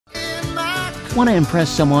Want to impress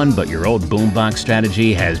someone, but your old boombox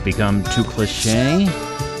strategy has become too cliche?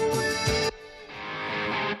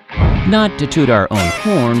 Not to toot our own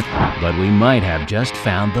horn, but we might have just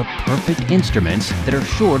found the perfect instruments that are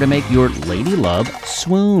sure to make your lady love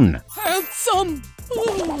swoon. Handsome!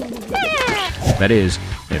 That is,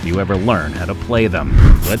 if you ever learn how to play them.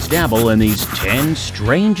 Let's dabble in these 10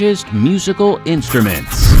 strangest musical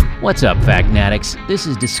instruments. What's up, Factnatics? This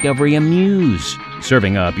is Discovery Amuse,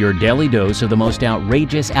 serving up your daily dose of the most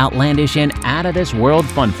outrageous, outlandish, and out-of-this-world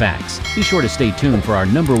fun facts. Be sure to stay tuned for our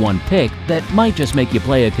 #1 pick that might just make you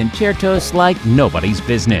play a concertos like nobody's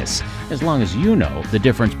business, as long as you know the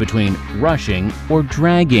difference between rushing or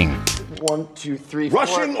dragging. 1, 2, 3, 4.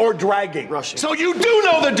 Rushing or dragging? Rushing. So you do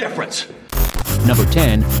know the difference! Number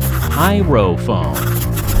 10, pyrophone.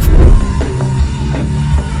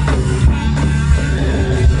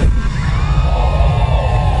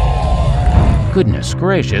 Goodness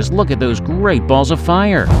gracious, look at those great balls of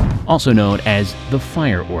fire! Also known as the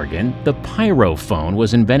fire organ, the pyrophone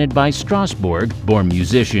was invented by Strasbourg-born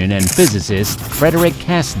musician and physicist Frederick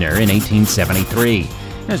Kastner in 1873.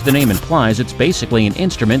 As the name implies, it's basically an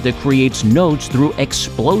instrument that creates notes through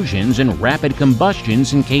explosions and rapid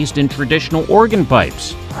combustions encased in traditional organ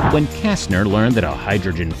pipes. When Kastner learned that a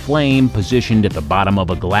hydrogen flame positioned at the bottom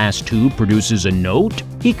of a glass tube produces a note,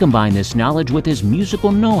 he combined this knowledge with his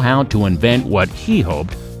musical know-how to invent what he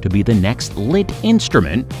hoped to be the next lit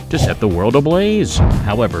instrument to set the world ablaze.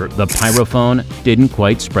 However, the pyrophone didn't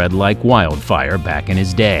quite spread like wildfire back in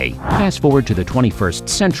his day. Fast forward to the 21st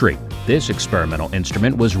century. This experimental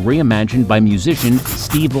instrument was reimagined by musician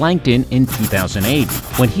Steve Langton in 2008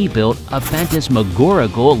 when he built a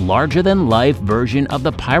phantasmagorical, larger-than-life version of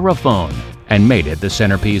the pyrophone and made it the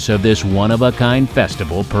centerpiece of this one-of-a-kind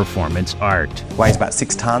festival performance art. Weighs about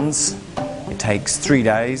 6 tons. It takes 3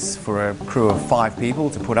 days for a crew of 5 people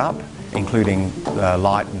to put up, including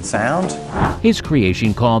light and sound. His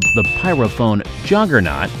creation, called the Pyrophone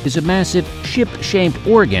Juggernaut, is a massive ship-shaped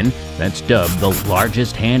organ that's dubbed the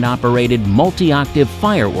largest hand-operated multi-octave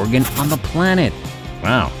fire organ on the planet.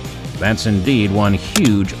 Wow, that's indeed one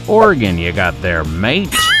huge organ you got there,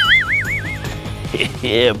 mate.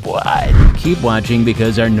 Yeah, boy. Keep watching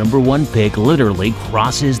because our #1 pick literally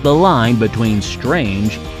crosses the line between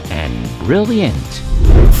strange and brilliant.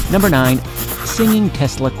 Number 9, singing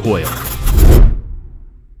Tesla coil.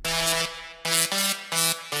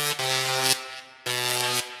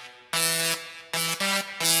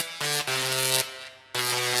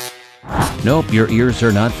 Nope, your ears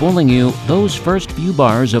are not fooling you. Those first few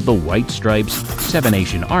bars of the White Stripes' Seven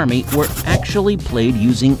Nation Army were actually played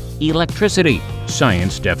using electricity.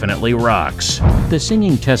 Science definitely rocks. The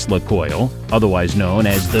singing Tesla coil, otherwise known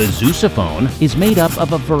as the sousaphone, is made up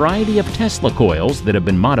of a variety of Tesla coils that have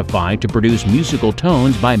been modified to produce musical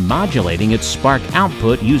tones by modulating its spark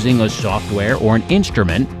output using a software or an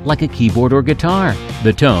instrument like a keyboard or guitar.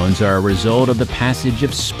 The tones are a result of the passage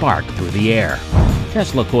of spark through the air.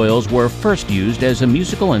 Tesla coils were first used as a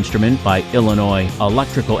musical instrument by Illinois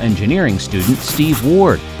electrical engineering student Steve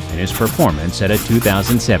Ward in his performance at a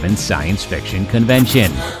 2007 science fiction convention.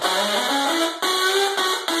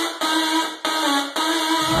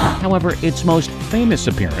 However, its most famous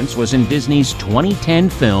appearance was in Disney's 2010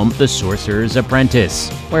 film The Sorcerer's Apprentice,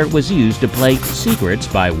 where it was used to play secrets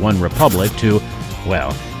by One Republic to,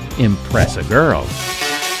 well, impress a girl.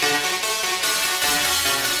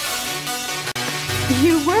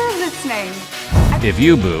 You were listening. If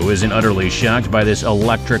you, Boo, isn't utterly shocked by this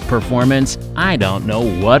electric performance, I don't know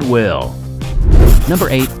what will. Number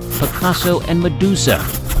 8, Picasso and Medusa.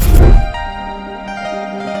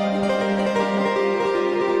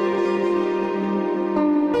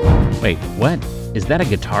 Wait, what? Is that a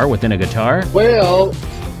guitar within a guitar? Well,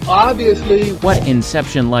 obviously. What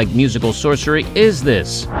Inception-like musical sorcery is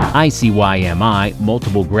this? ICYMI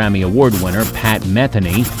multiple Grammy Award winner Pat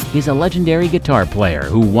Metheny is a legendary guitar player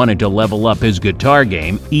who wanted to level up his guitar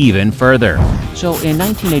game even further. So in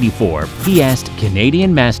 1984, he asked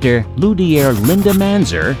Canadian master luthier Linda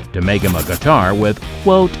Manzer to make him a guitar with,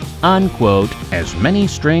 quote, unquote, as many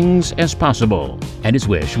strings as possible. And his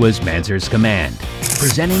wish was Manzer's command.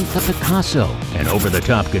 Presenting the Picasso, an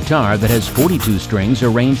over-the-top guitar that has 42 strings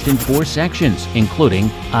arranged in 4 sections, including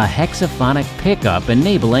a hexaphonic pickup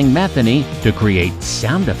enabling Metheny to create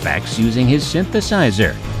sound effects using his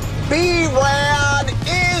synthesizer. Be rad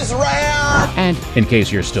is rad! And in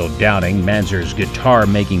case you're still doubting Manzer's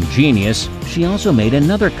guitar-making genius, she also made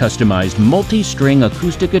another customized multi-string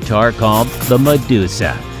acoustic guitar called the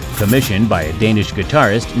Medusa, commissioned by a Danish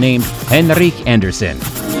guitarist named Henrik Andersen.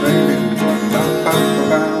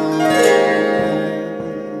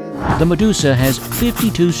 The Medusa has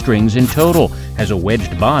 52 strings in total, has a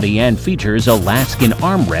wedged body, and features a Alaskan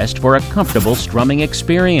armrest for a comfortable strumming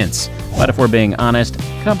experience. But if we're being honest,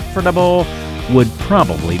 comfortable would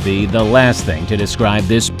probably be the last thing to describe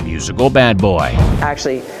this musical bad boy.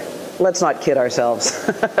 Actually, let's not kid ourselves.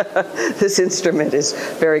 This instrument is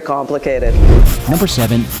very complicated. Number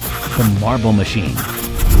 7, the marble machine.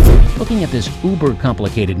 Looking at this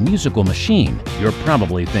uber-complicated musical machine, you're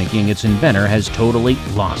probably thinking its inventor has totally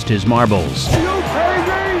lost his marbles. Are you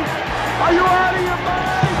crazy? Are you out of your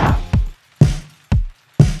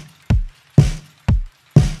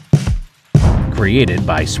mind? Created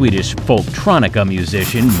by Swedish folktronica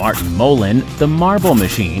musician Martin Molin, the marble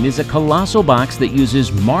machine is a colossal box that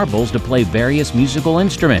uses marbles to play various musical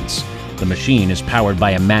instruments. The machine is powered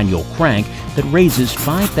by a manual crank that raises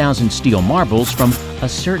 5,000 steel marbles from a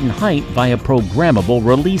certain height via programmable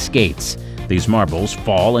release gates. These marbles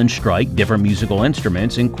fall and strike different musical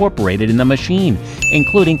instruments incorporated in the machine,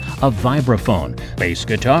 including a vibraphone, bass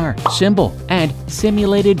guitar, cymbal, and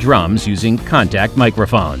simulated drums using contact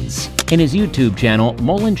microphones. In his YouTube channel,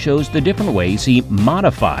 Molin shows the different ways he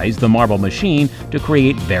modifies the marble machine to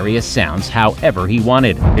create various sounds however he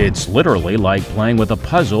wanted. It's literally like playing with a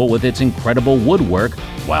puzzle with its incredible woodwork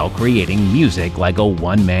while creating music like a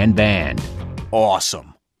one-man band.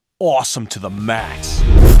 Awesome. Awesome to the max.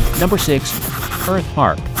 Number 6, Earth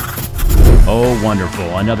Harp. Oh,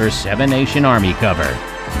 wonderful, another Seven Nation Army cover.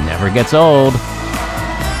 Never gets old.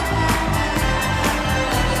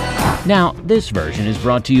 Now, this version is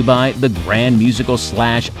brought to you by the grand musical /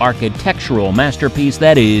 architectural masterpiece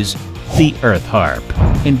that is the Earth Harp.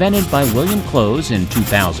 Invented by William Close in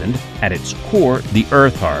 2000, at its core, the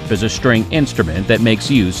Earth Harp is a string instrument that makes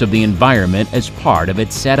use of the environment as part of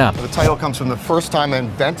its setup. The title comes from the first time I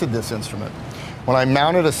invented this instrument, when I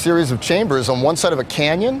mounted a series of chambers on one side of a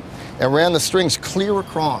canyon and ran the strings clear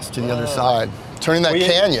across to the other side, turning that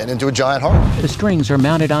canyon into a giant harp. The strings are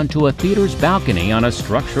mounted onto a theater's balcony on a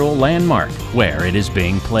structural landmark where it is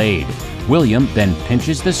being played. William then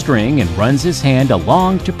pinches the string and runs his hand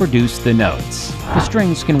along to produce the notes. The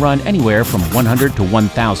strings can run anywhere from 100 to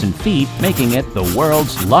 1,000 feet, making it the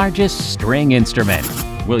world's largest string instrument.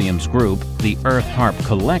 William's group, the Earth Harp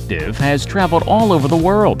Collective, has traveled all over the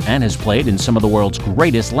world and has played in some of the world's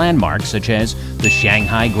greatest landmarks such as the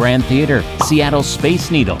Shanghai Grand Theater, Seattle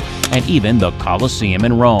Space Needle, and even the Colosseum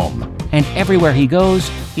in Rome. And everywhere he goes,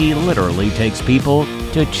 he literally takes people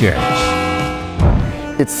to church.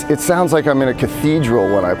 It sounds like I'm in a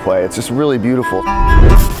cathedral when I play. It's just really beautiful.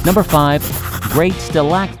 Number 5, Great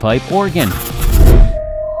Stalactite Organ.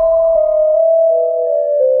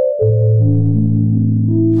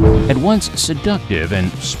 At once seductive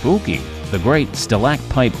and spooky, the Great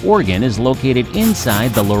Stalactite Organ is located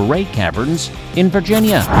inside the Luray Caverns in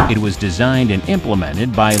Virginia. It was designed and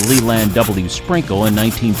implemented by Leland W. Sprinkle in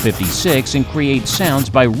 1956 and creates sounds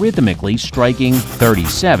by rhythmically striking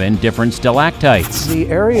 37 different stalactites. The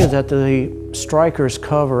area that the strikers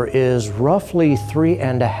cover is roughly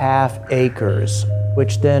 3.5 acres,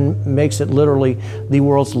 which then makes it literally the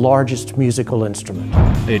world's largest musical instrument.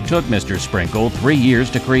 It took Mr. Sprinkle 3 years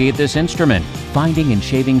to create this instrument, finding and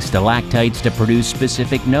shaving stalactites to produce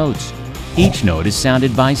specific notes. Each note is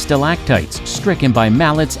sounded by stalactites, stricken by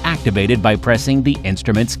mallets activated by pressing the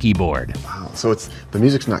instrument's keyboard. Wow, so the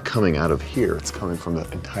music's not coming out of here, it's coming from the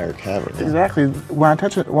entire cavern. Exactly. When I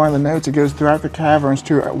touch one of the notes, it goes throughout the caverns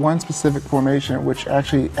to one specific formation, which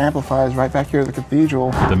actually amplifies right back here at the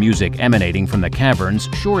cathedral. The music emanating from the caverns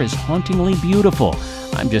sure is hauntingly beautiful.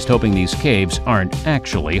 I'm just hoping these caves aren't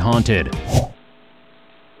actually haunted.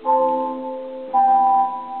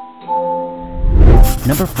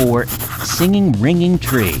 Number 4, Singing Ringing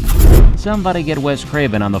Tree. Somebody get Wes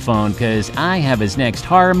Craven on the phone, cause I have his next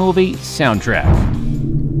horror movie soundtrack.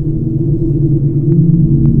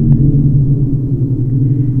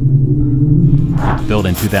 Built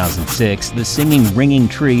in 2006, the Singing Ringing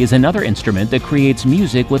Tree is another instrument that creates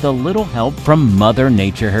music with a little help from Mother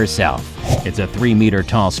Nature herself. It's a 3-meter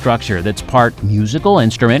tall structure that's part musical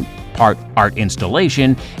instrument, part art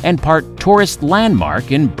installation, and part tourist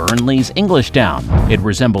landmark in Burnley's Englishtown. It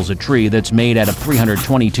resembles a tree that's made out of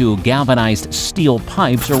 322 galvanized steel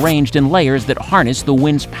pipes arranged in layers that harness the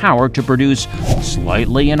wind's power to produce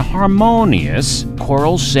slightly inharmonious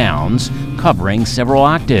choral sounds covering several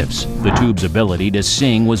octaves. The tube's ability to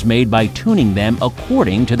sing was made by tuning them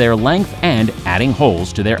according to their length and adding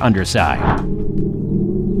holes to their underside.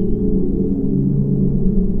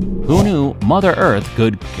 Who knew Mother Earth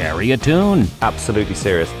could carry a tune? Absolutely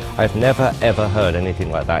serious. I've never ever heard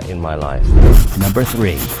anything like that in my life. Number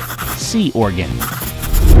 3, Sea Organ.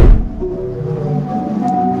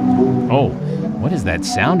 Oh, What is that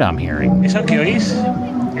sound I'm hearing? Eso que oís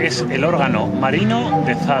es el órgano marino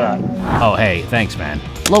de Zadar. Oh hey, thanks man.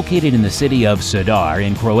 Located in the city of Zadar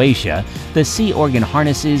in Croatia, the sea organ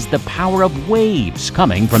harnesses the power of waves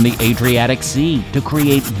coming from the Adriatic Sea to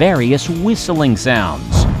create various whistling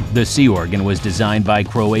sounds. The sea organ was designed by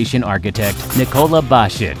Croatian architect Nikola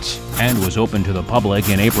Basic and was opened to the public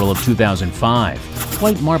in April of 2005.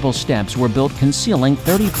 White marble steps were built concealing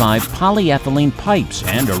 35 polyethylene pipes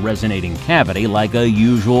and a resonating cavity like a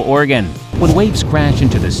usual organ. When waves crash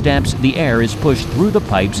into the steps, the air is pushed through the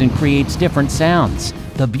pipes and creates different sounds.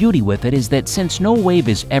 The beauty with it is that since no wave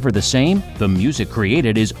is ever the same, the music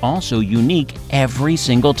created is also unique every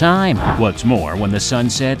single time. What's more, when the sun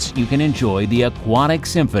sets, you can enjoy the aquatic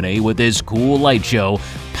symphony with this cool light show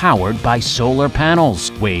powered by solar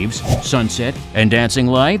panels. Waves, sunset, and dancing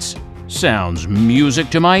lights? Sounds music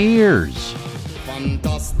to my ears.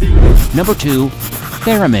 Number 2.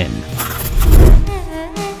 Theremin.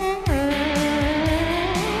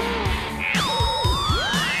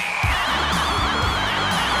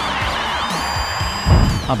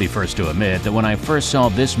 I'll be first to admit that when I first saw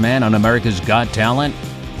this man on America's Got Talent,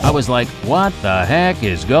 I was like, what the heck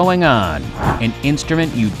is going on? An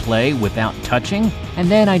instrument you play without touching? And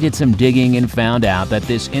then I did some digging and found out that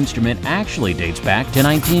this instrument actually dates back to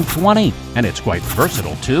 1920, and it's quite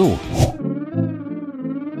versatile too.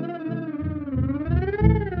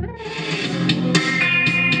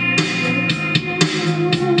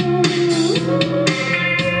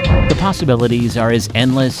 The possibilities are as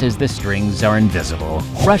endless as the strings are invisible.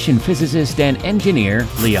 Russian physicist and engineer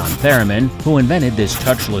Leon Theremin, who invented this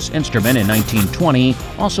touchless instrument in 1920,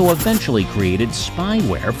 also eventually created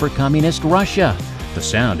spyware for communist Russia. The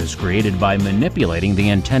sound is created by manipulating the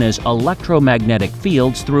antenna's electromagnetic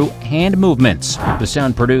fields through hand movements. The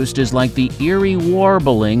sound produced is like the eerie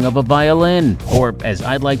warbling of a violin, or as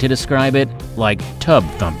I'd like to describe it, like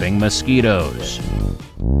tub-thumping mosquitoes.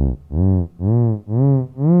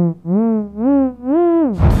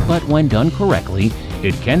 But when done correctly,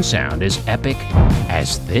 it can sound as epic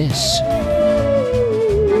as this.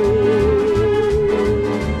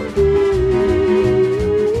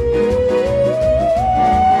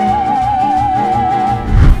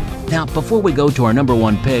 Now, before we go to our number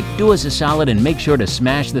 1 pick, do us a solid and make sure to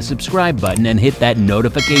smash the subscribe button and hit that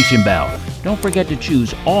notification bell. Don't forget to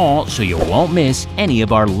choose all so you won't miss any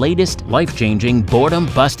of our latest life-changing,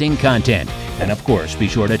 boredom-busting content. And of course, be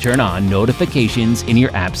sure to turn on notifications in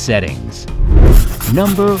your app settings.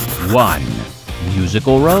 Number 1.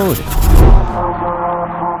 Musical Road.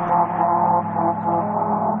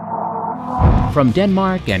 From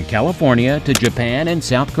Denmark and California to Japan and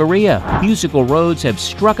South Korea, musical roads have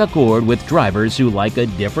struck a chord with drivers who like a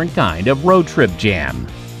different kind of road trip jam.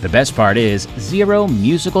 The best part is, zero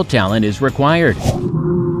musical talent is required.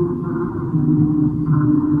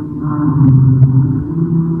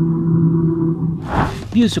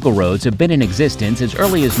 Musical roads have been in existence as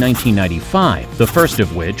early as 1995, the first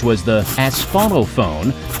of which was the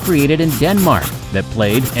asphaltophone, created in Denmark, that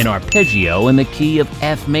played an arpeggio in the key of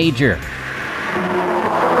F major.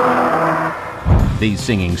 These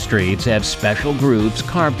singing streets have special grooves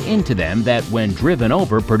carved into them that, when driven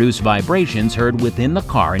over, produce vibrations heard within the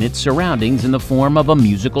car and its surroundings in the form of a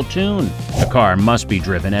musical tune. The car must be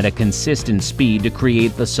driven at a consistent speed to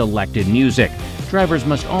create the selected music. Drivers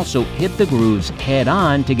must also hit the grooves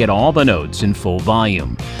head-on to get all the notes in full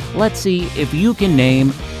volume. Let's see if you can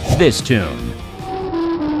name this tune.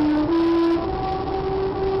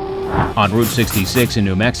 On Route 66 in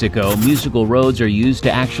New Mexico, musical roads are used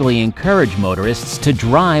to actually encourage motorists to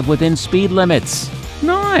drive within speed limits.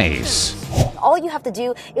 Nice! All you have to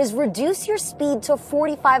do is reduce your speed to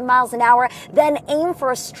 45 miles an hour, then aim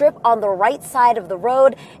for a strip on the right side of the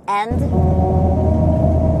road, and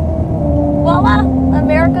voila!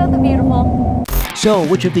 America the Beautiful. So,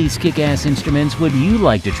 which of these kick-ass instruments would you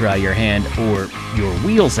like to try your hand or your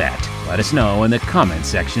wheels at? Let us know in the comments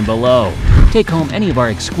section below. Take home any of our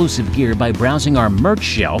exclusive gear by browsing our merch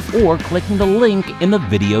shelf or clicking the link in the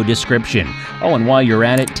video description. Oh, and while you're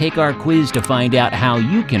at it, take our quiz to find out how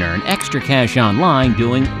you can earn extra cash online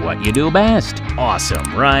doing what you do best.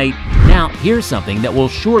 Awesome, right? Now, here's something that will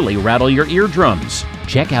surely rattle your eardrums.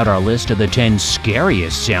 Check out our list of the 10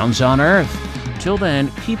 scariest sounds on Earth. Till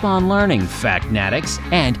then, keep on learning, Factnatics,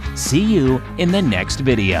 and see you in the next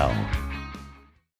video.